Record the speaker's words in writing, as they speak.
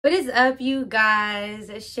What is up, you guys?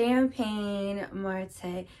 Champagne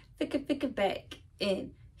Marte. Fika back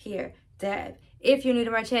in here, Deb. If you're new to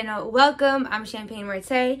my channel, welcome. I'm Champagne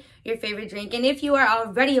Marte, your favorite drink. And if you are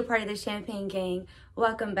already a part of the Champagne gang,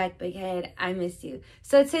 welcome back, big head. I miss you.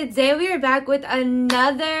 So today we are back with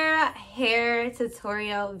another hair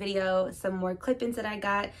tutorial video. Some more clip-ins that I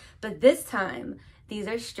got. But this time, these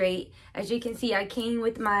are straight. As you can see, I came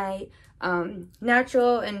with my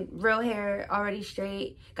natural and real hair already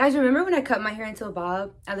straight. Guys, remember when I cut my hair into a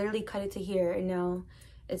bob? I literally cut it to here and now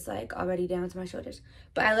it's like already down to my shoulders.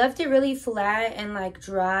 But I left it really flat and like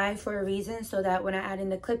dry for a reason, so that when I add in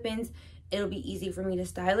the clip-ins, it'll be easy for me to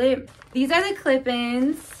style it. These are the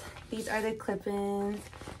clip-ins. These are the clip-ins.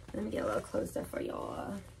 Let me get a little closer for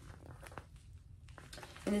y'all.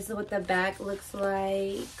 And this is what the back looks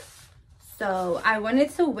like. So I wanted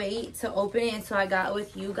to wait to open it until I got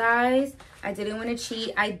with you guys. I didn't want to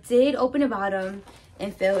cheat. I did open the bottom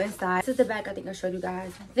and feel inside. This is the back. I think I showed you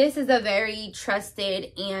guys. This is a very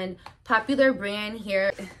trusted and popular brand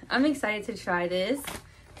here. I'm excited to try this.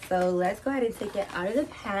 So let's go ahead and take it out of the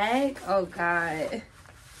pack. Oh God.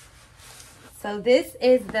 So this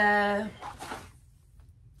is the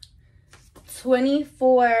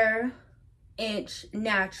 24-inch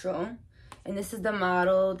natural. And this is the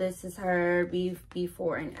model. This is her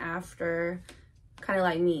before and after. Kind of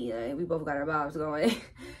like me. Like, we both got our bobs going.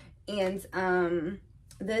 And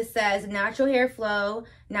this says natural hair flow,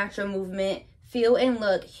 natural movement, feel and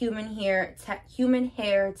look, human hair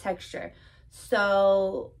texture.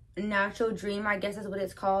 So natural dream, I guess is what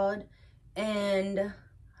it's called. And I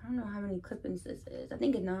don't know how many clip-ins this is. I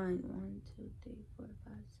think it's 9. 1, 2, 3, 4,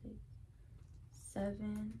 5, 6,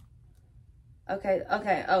 7. Okay.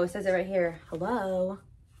 Oh, it says it right here. Hello.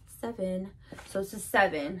 7. So it's a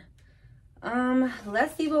 7.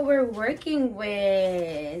 Let's see what we're working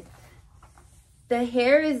with. The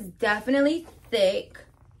hair is definitely thick.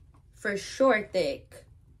 For sure thick.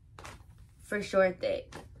 For sure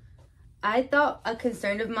thick. I thought a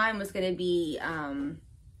concern of mine was gonna be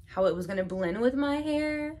how it was gonna blend with my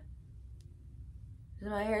hair.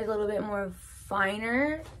 My hair is a little bit more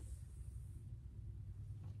finer.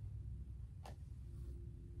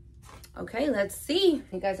 Okay, let's see.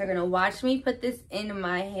 You guys are gonna watch me put this in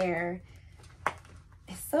my hair.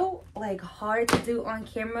 It's so like hard to do on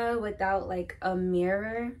camera without like a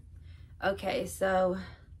mirror. Okay, so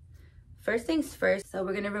first things first. So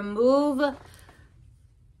we're gonna remove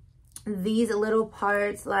these little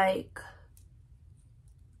parts like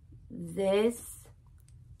this.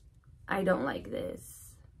 I don't like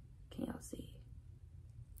this. Can y'all see?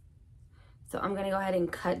 So I'm gonna go ahead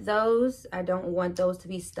and cut those. I don't want those to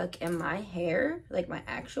be stuck in my hair, like my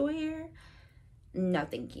actual hair. No,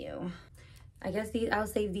 thank you. I guess I'll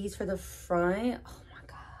save these for the front. Oh my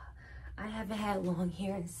God. I haven't had long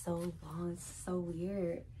hair in so long. It's so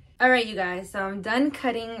weird. All right, you guys. So I'm done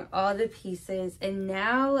cutting all the pieces. And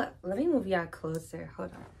now, let me move y'all closer.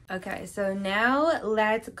 Hold on. Okay, so now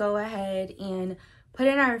let's go ahead and put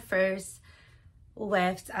in our first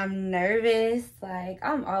weft. I'm nervous. Like,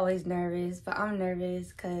 I'm always nervous, but I'm nervous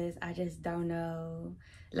because I just don't know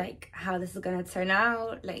like how this is gonna turn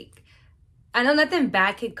out. Like, I know nothing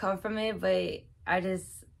bad could come from it, but I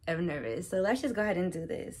just am nervous. So let's just go ahead and do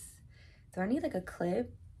this. Do I need like a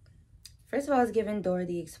clip? First of all, I was given Dora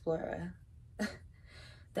the Explorer.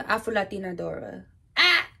 The Afro-Latina Dora.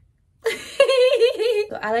 Ah!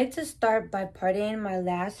 So I like to start by parting my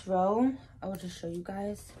last row. I will just show you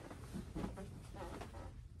guys.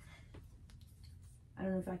 I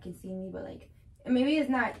don't know if I can see me, but like, maybe it's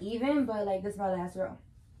not even, but like, this is my last row.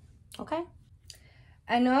 Okay?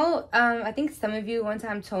 I know, I think some of you one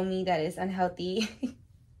time told me that it's unhealthy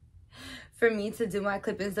for me to do my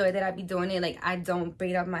clip-ins the way that I be doing it. Like, I don't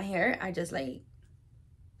braid up my hair. I just like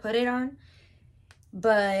put it on.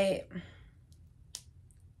 But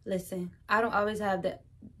listen, I don't always have the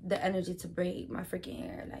energy to braid my freaking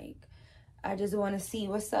hair. Like, I just want to see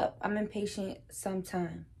what's up. I'm impatient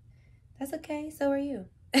sometimes. That's okay, so are you.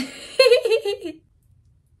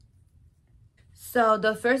 So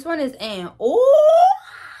the first one is in. Oh,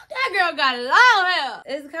 that girl got long hair.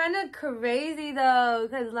 It's kind of crazy though,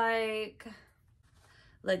 cause like,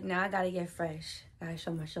 look, now I gotta get fresh. I gotta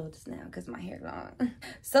show my shoulders now cause my hair long.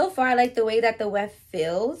 So far, I like the way that the weft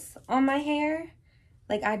feels on my hair.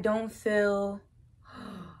 Like, I don't feel,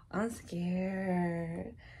 I'm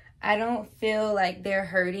scared. I don't feel like they're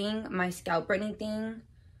hurting my scalp or anything.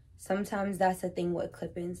 Sometimes that's the thing with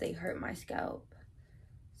clip-ins, they hurt my scalp.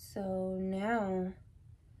 So now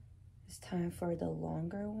it's time for the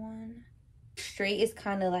longer one. Straight is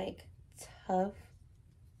kind of like tough.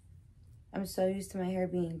 I'm so used to my hair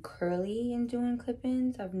being curly and doing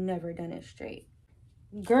clip-ins. I've never done it straight.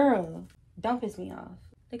 Girl, don't piss me off.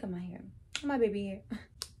 Look at my hair. My baby hair.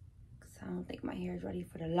 Because I don't think my hair is ready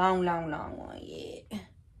for the long one yet.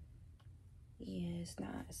 Yeah, it's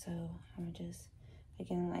not. So I'm just,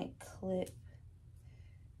 again, like clip.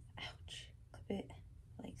 Ouch. Clip it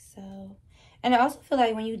like so. And I also feel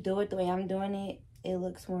like when you do it the way I'm doing it, it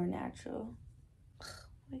looks more natural.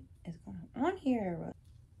 What is going on here?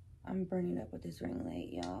 I'm burning up with this ring light,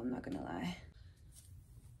 y'all. I'm not gonna lie.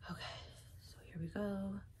 Okay, so here we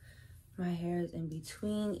go. My hair is in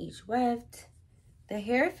between each weft. The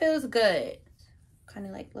hair feels good. Kind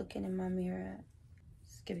of like looking in my mirror.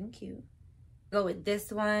 It's giving cute. Go with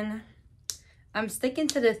this one. I'm sticking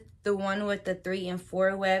to the one with the 3 and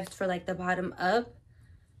 4 wefts for like the bottom up.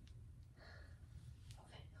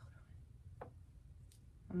 Okay,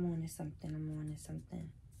 hold on. I'm on to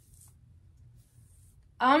something.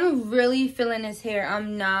 I'm really feeling this hair.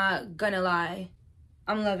 I'm not gonna lie.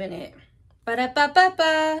 I'm loving it.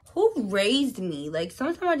 Ba-da-ba-ba-ba. Who raised me? Like,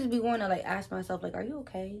 sometimes I just be wanting to, like, ask myself, like, are you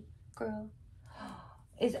okay, girl?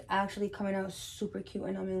 It's actually coming out super cute,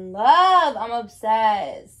 and I'm in love. I'm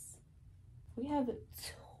obsessed. We have 2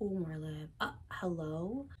 more left.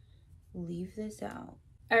 Hello? Leave this out.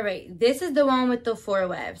 All right, this is the one with the 4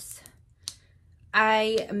 wefts.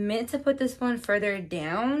 I meant to put this one further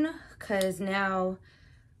down because now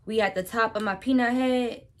we at the top of my peanut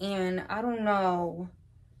head, and I don't know.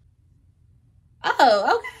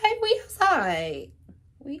 Oh, okay, we outside.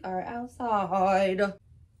 We are outside.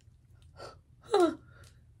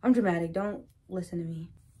 I'm dramatic, don't listen to me.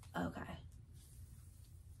 Okay.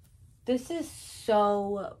 This is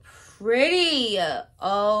so pretty.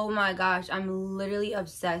 Oh my gosh, I'm literally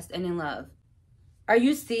obsessed and in love. Are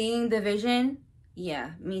you seeing the vision?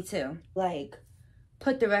 Yeah, me too. Like,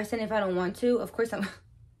 put the rest in if I don't want to. Of course I'm,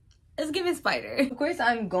 it's giving spider. Of course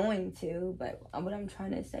I'm going to, but what I'm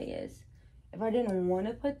trying to say is, if I didn't want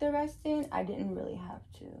to put the rest in, I didn't really have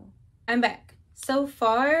to. I'm back. So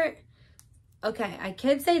far, okay, I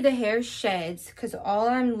can't say the hair sheds because all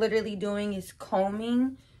I'm literally doing is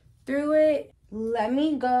combing through it. Let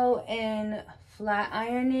me go and flat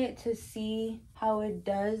iron it to see how it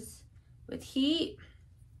does with heat.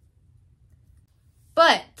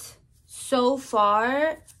 But so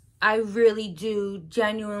far, I really do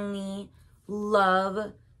genuinely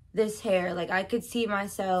love this hair. Like, I could see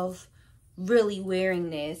myself really wearing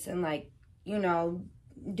this and, like, you know,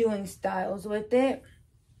 doing styles with it.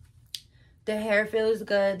 The hair feels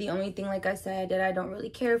good. The only thing, like I said, that I don't really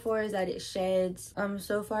care for is that it sheds.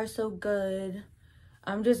 So far so good.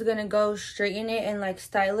 I'm just gonna go straighten it and like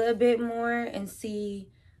style it a bit more and see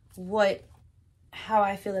how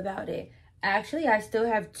I feel about it. Actually, I still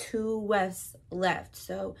have 2 wefts left,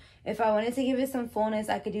 so if I wanted to give it some fullness,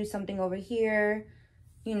 I could do something over here,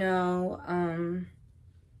 you know.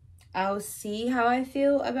 I'll see how I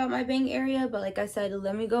feel about my bang area, but like I said,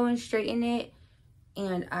 let me go and straighten it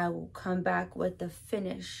and I will come back with the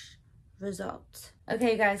finished result.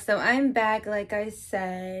 Okay guys, so I'm back like I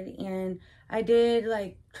said, and I did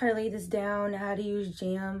like try to lay this down, how to use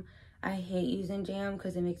jam. I hate using jam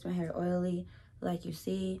because it makes my hair oily, like you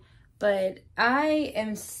see, but I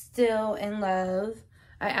am still in love.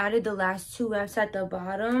 I added the last 2 wefts at the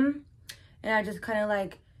bottom, and I just kind of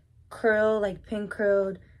like pin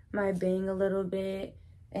curled my bang a little bit,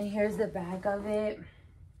 and here's the back of it.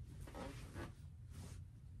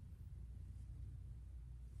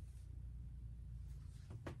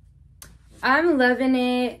 I'm loving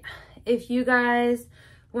it. If you guys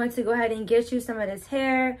want to go ahead and get you some of this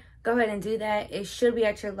hair, go ahead and do that. It should be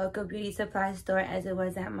at your local beauty supply store as it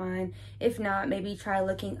was at mine. If not, maybe try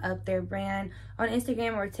looking up their brand on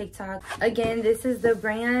Instagram or TikTok. Again, this is the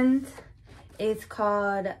brand. It's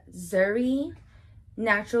called Zury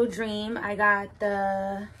Natural Dream. I got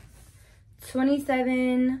the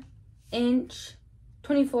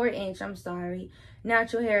 24 inch, I'm sorry,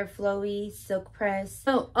 natural hair flowy silk press.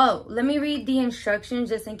 Oh, let me read the instructions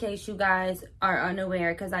just in case you guys are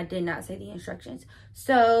unaware, because I did not say the instructions.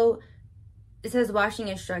 So it says washing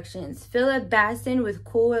instructions: fill a basin with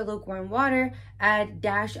cool or lukewarm water, add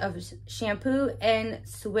dash of shampoo and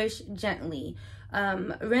swish gently.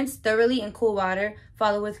 Rinse thoroughly in cool water,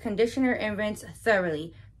 follow with conditioner and rinse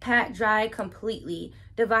thoroughly. Pat dry completely.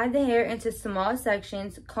 Divide the hair into small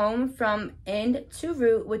sections. Comb from end to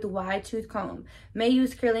root with wide tooth comb. May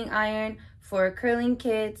use curling iron for curling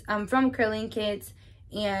kits. From curling kits.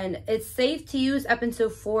 and it's safe to use up until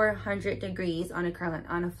 400 degrees on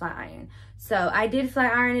a flat iron. So I did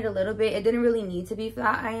flat iron it a little bit. It didn't really need to be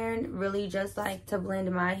flat iron, really just like to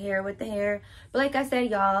blend my hair with the hair. But like I said,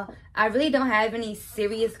 y'all, I really don't have any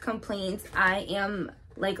serious complaints. I am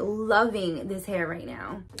like loving this hair right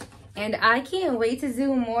now. And I can't wait to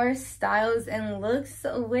do more styles and looks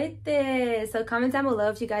with this. So comment down below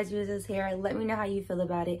if you guys use this hair. Let me know how you feel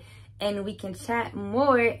about it. And we can chat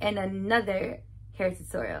more in another hair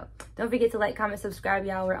tutorial. Don't forget to like, comment, subscribe,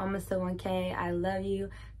 y'all. We're almost to 1K. I love you.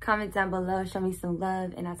 Comment down below, show me some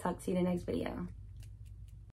love, and I'll talk to you in the next video.